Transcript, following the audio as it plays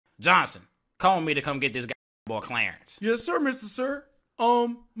Johnson, call me to come get this guy, boy Clarence. Yes, sir, Mr. Sir.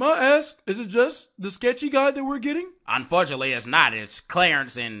 May I ask, is it just the sketchy guy that we're getting? Unfortunately, it's not. It's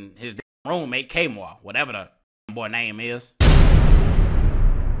Clarence and his roommate, Kmoore, whatever the boy name is.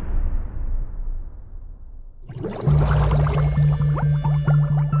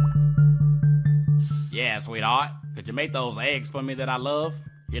 Yeah, sweetheart. Could you make those eggs for me that I love?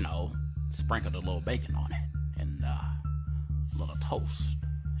 You know, sprinkle a little bacon on it. And, a little toast.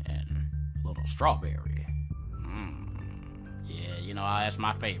 And a little strawberry. Yeah, you know, that's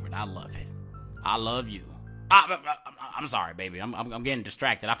my favorite. I love it. I love you. I'm sorry, baby. I'm getting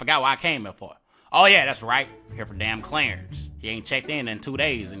distracted. I forgot what I came here for. Oh, yeah, that's right. Here for damn Clarence. He ain't checked in 2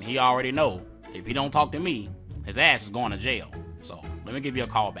 days, and he already know if he don't talk to me, his ass is going to jail. So, let me give you a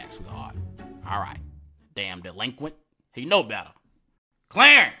call back, sweetheart. All right. Damn delinquent. He know better.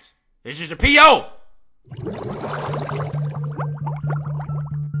 Clarence, this is your P.O.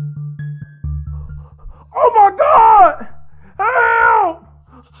 Oh, my God! Help!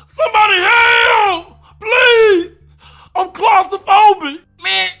 Somebody help! Please! I'm claustrophobic!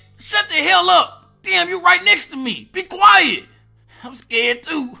 Man, shut the hell up. Damn, you right next to me. Be quiet. I'm scared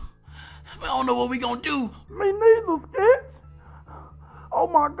too. I don't know what we gonna do. Me neither, Sketch. Oh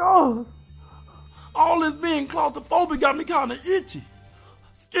my God. All this being claustrophobic got me kinda itchy.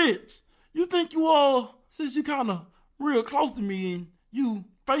 Sketch, you think since you kinda real close to me and you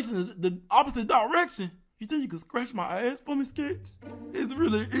facing the opposite direction, you think you could scratch my ass for me, Sketch? It's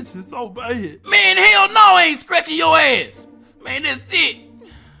really itching so bad. Man, hell no, I ain't scratching your ass. Man, that's it.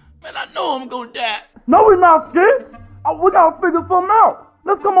 Man, I know I'm gonna die. No, we're not, Sketch. We gotta figure something out.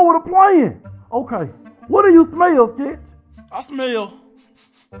 Let's come up with a plan. Okay, what do you smell, Sketch? I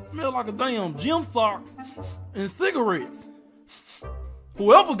smell like a damn gym sock and cigarettes.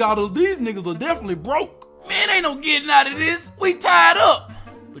 Whoever got us, these niggas are definitely broke. Man, ain't no getting out of this. We tied up.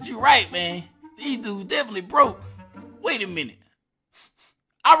 But you right, man. These dudes definitely broke. Wait a minute.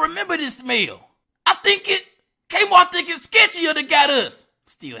 I remember this smell. I think it's Sketchier that got us.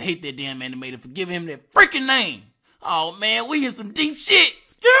 Still hate that damn animator for giving him that freaking name. Oh man, we in some deep shit.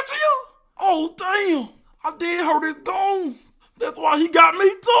 Sketchier? Oh damn. I did hurt his gone. That's why he got me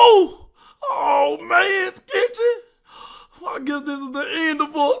too. Oh man, Sketchy. I guess this is the end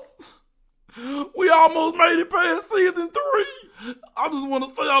of us. We almost made it past season 3. I just want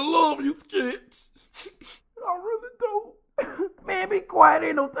to say I love you, Sketch. I really do. Man, be quiet.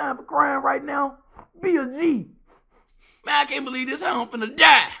 Ain't no time for crying right now. Be a G. Man, I can't believe this. I'm finna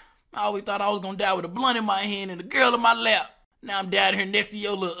die. I always thought I was gonna die with a blunt in my hand and a girl in my lap. Now I'm down here next to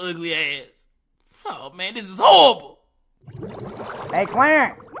your little ugly ass. Oh man, this is horrible. Hey,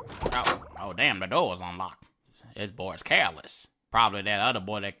 Clarence. Oh damn, the door was unlocked. This boy's careless. Probably that other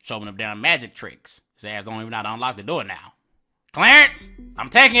boy that showed me them damn magic tricks. His ass don't even know how to unlock the door now. Clarence, I'm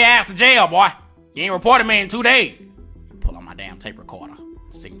taking your ass to jail, boy. You ain't reported me in 2 days. Pull on my damn tape recorder.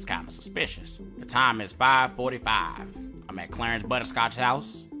 Seems kind of suspicious. The time is 5:45. I'm at Clarence Butterscotch's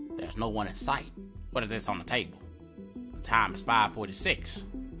house. There's no one in sight. What is this on the table? The time is 5:46.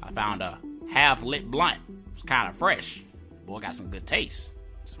 I found a half-lit blunt. It's kind of fresh. The boy got some good taste.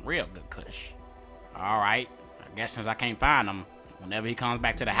 Some real good kush. Alright, I guess since I can't find him, whenever he comes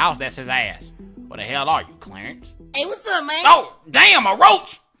back to the house, that's his ass. Where the hell are you, Clarence? Hey, what's up, man? Oh, damn, a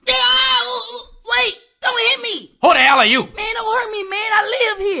roach! Yeah, wait, don't hit me. Who the hell are you? Man, don't hurt me, man.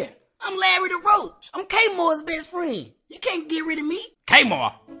 I live here. I'm Larry the Roach. I'm Kmoore's best friend. You can't get rid of me.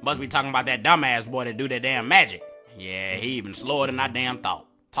 Kmoore? Must be talking about that dumbass boy that do that damn magic. Yeah, he even slower than I damn thought.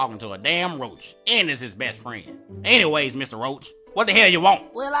 Talking to a damn roach. And is his best friend. Anyways, Mr. Roach, what the hell you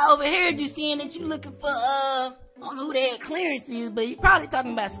want? Well, I overheard you saying that you looking for, I don't know who the hell Clarence is, but you probably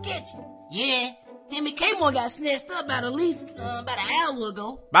talking about Sketchy. Yeah, him and Kmoore got snatched up about an hour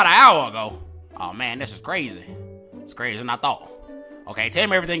ago. About an hour ago? Oh man, this is crazy. It's crazier than I thought. Okay, tell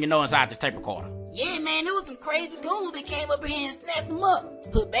me everything you know inside this tape recorder. Yeah, man, there was some crazy goons that came up in here and snatched them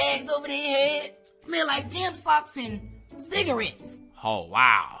up. Put bags over their head. Smell like gym socks and cigarettes. Oh,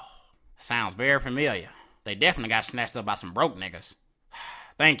 wow. Sounds very familiar. They definitely got snatched up by some broke niggas.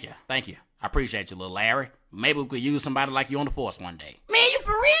 Thank you. I appreciate you, little Larry. Maybe we could use somebody like you on the force one day. Man, you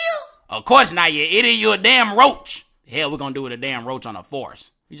for real? Of course not, you idiot. You a damn roach. The hell we gonna do with a damn roach on the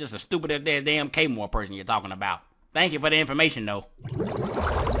force? You just as stupid as that damn Kmoore person you're talking about. Thank you for the information, though.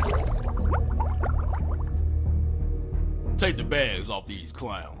 Take the bags off these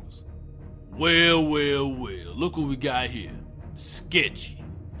clowns. Well, look what we got here. Sketchy.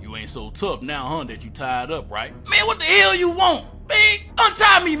 You ain't so tough now, huh, that you tied up, right? Man, what the hell you want? Man,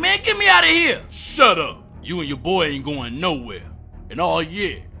 untie me, man. Get me out of here. Shut up. You and your boy ain't going nowhere. And I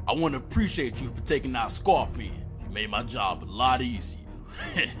want to appreciate you for taking that scarf in. You made my job a lot easier.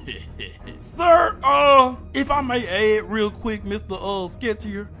 Sir, if I may add real quick, Mr.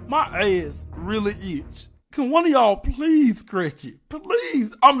 Sketchier, my ass really itch. Can one of y'all please scratch it?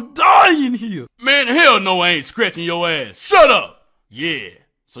 Please, I'm dying here. Man, hell no, I ain't scratching your ass. Shut up. Yeah,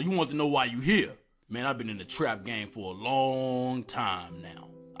 so you want to know why you here? Man, I've been in the trap game for a long time now.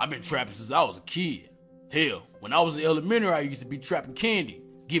 I've been trapping since I was a kid. Hell, when I was in elementary, I used to be trapping candy,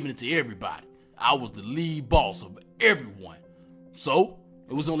 giving it to everybody. I was the lead boss of everyone. So,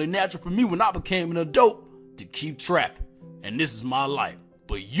 it was only natural for me when I became an adult to keep trapping. And this is my life.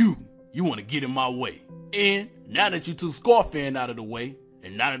 But you want to get in my way. And now that you took Scarfan out of the way,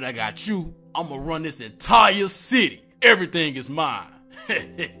 and now that I got you, I'm going to run this entire city. Everything is mine.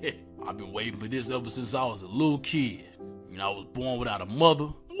 I've been waiting for this ever since I was a little kid. You know, I was born without a mother.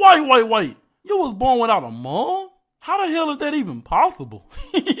 Wait. You was born without a mom? How the hell is that even possible?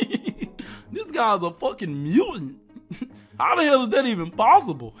 This guy's a fucking mutant. How the hell is that even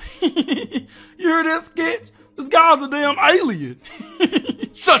possible? You hear that, Sketch? This guy's a damn alien.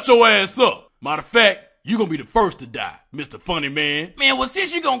 Shut your ass up. Matter of fact, you gonna be the first to die, Mr. Funny Man. Man, well,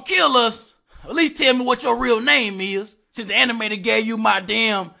 since you gonna kill us, at least tell me what your real name is. Since the animator gave you my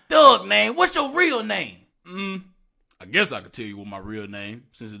damn thug name, what's your real name? I guess I could tell you what my real name,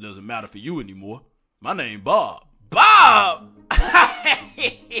 since it doesn't matter for you anymore. My name Bob. Bob?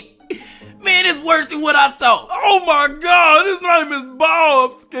 Man, it's worse than what I thought. Oh my god, his name is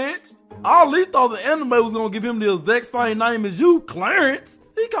Bob, Sketch. I at least thought the animator was gonna give him the exact same name as you, Clarence.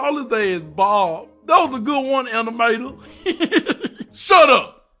 He called his ass Bob. That was a good one, animator. Shut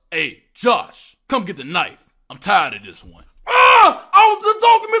up! Hey, Josh, come get the knife. I'm tired of this one. I was just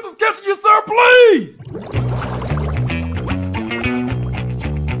talking, Mr. Sketchy, sir, please!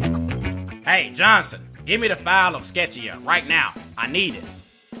 Hey, Johnson, give me the file of Sketchier right now. I need it.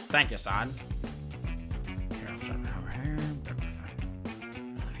 Thank you, son.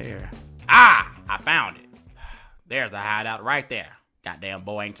 Here. Ah, I found it. There's a hideout right there. Goddamn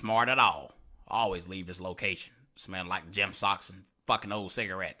boy ain't smart at all. Always leave his location. Smell like gym socks and fucking old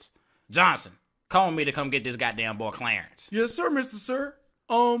cigarettes. Johnson, call me to come get this goddamn boy Clarence. Yes, sir, Mr. Sir.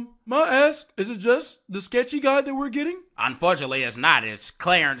 May I ask, is it just the sketchy guy that we're getting? Unfortunately, it's not. It's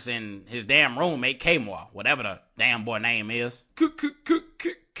Clarence and his damn roommate, Kmoore, whatever the damn boy name is.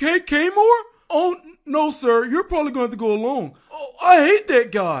 Kmoore? Oh, no, sir. You're probably going to go alone. Oh, I hate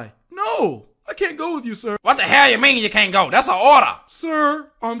that guy. No, I can't go with you, sir. What the hell you mean you can't go? That's an order.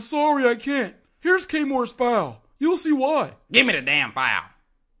 Sir, I'm sorry I can't. Here's Kmoore's file. You'll see why. Give me the damn file.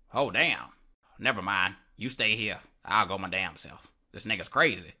 Oh, damn. Never mind. You stay here. I'll go my damn self. This nigga's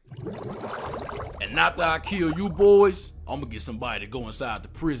crazy. And after I kill you boys, I'm gonna get somebody to go inside the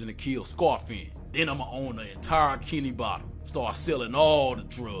prison and kill Scarfin. Then I'm gonna own the entire Kenny bottle. Start selling all the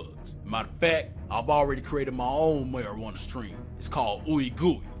drugs. Matter of fact, I've already created my own marijuana stream. It's called Ooey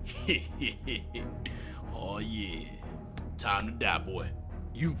Gooey. Oh yeah. Time to die, boy.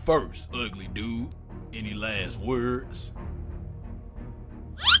 You first, ugly dude. Any last words?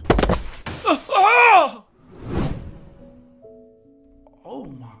 Oh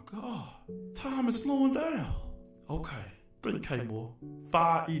my god. Time is slowing down. Okay, think Kmoore.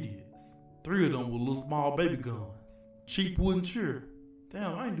 5 idiots. 3 of them with little small baby guns. Cheap wooden chair.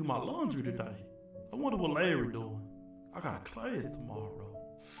 Damn, I ain't do my laundry today. I wonder what Larry doing. I got a class tomorrow.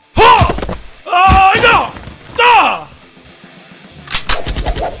 Ha! Yeah!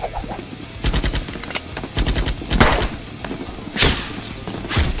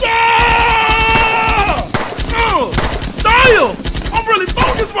 Ah! Damn! I'm really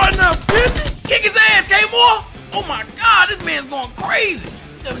focused right now, Sketchy! Kick his ass, Kmoore! Oh my god, this man's going crazy!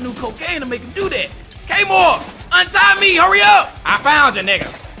 Never knew cocaine to make him do that. Kmoore, untie me, hurry up! I found you,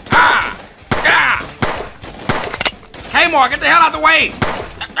 niggas. Kmoore, get the hell out the way!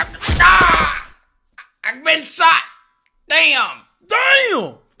 I've been shot! Damn!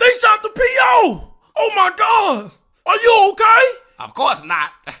 Damn! They shot the P.O.! Oh my gosh! Are you okay? Of course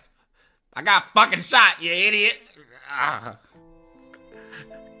not. I got fucking shot, you idiot.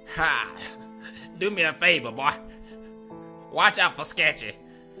 Do me a favor, boy. Watch out for Sketchy.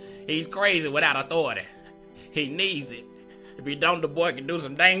 He's crazy without authority. He needs it. If he don't, the boy can do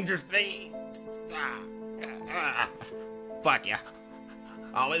some dangerous things. Fuck ya.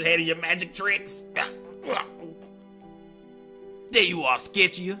 Always hated your magic tricks. There you are,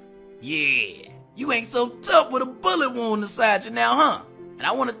 Sketchier. Yeah. You ain't so tough with a bullet wound inside you now, huh? And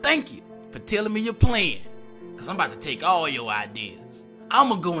I want to thank you for telling me your plan. Because I'm about to take all your ideas. I'm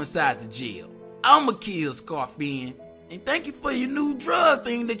going to go inside the jail. I'm going to kill Scarfin. And thank you for your new drug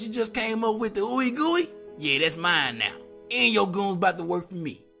thing that you just came up with, the Ooey Gooey. Yeah, that's mine now. And your goon's about to work for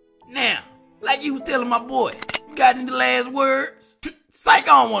me. Now, like you was telling my boy, You got any last words? Psych,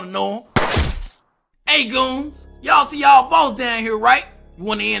 I don't want to know 'em. Hey, goons. Y'all see y'all boss down here, right? You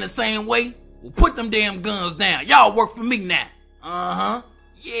want to end the same way? Well, put them damn guns down. Y'all work for me now. Uh-huh.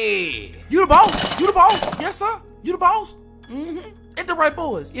 Yeah. You the boss. You the boss. Yes, sir. You the boss. Mm-hmm. Ain't the right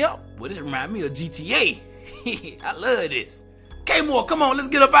boys. Yep. Well, this remind me of GTA. I love this. Kmore, come on, let's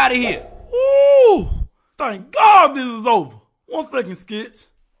get up out of here. Ooh, thank God this is over. 1 second, Sketch.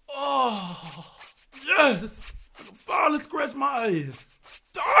 Oh, yes. I can finally scratch my ass.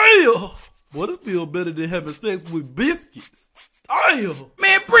 Damn. Boy, this feels better than having sex with biscuits. Damn.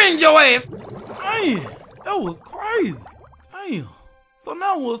 Man, bring your ass. Damn, that was crazy. Damn. So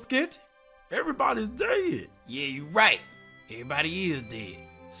now what, Sketchy? Everybody's dead. Yeah, you right. Everybody is dead.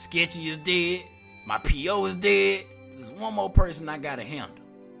 Sketchy is dead. My P.O. is dead. There's one more person I gotta handle.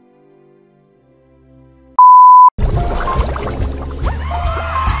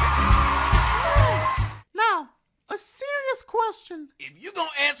 Now, a serious question. If you gonna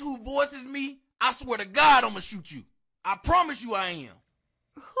ask who voices me, I swear to God I'm gonna shoot you. I promise you I am.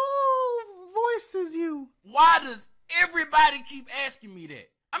 Who voices you? Why does everybody keep asking me that?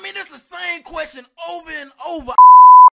 I mean, it's the same question over and over.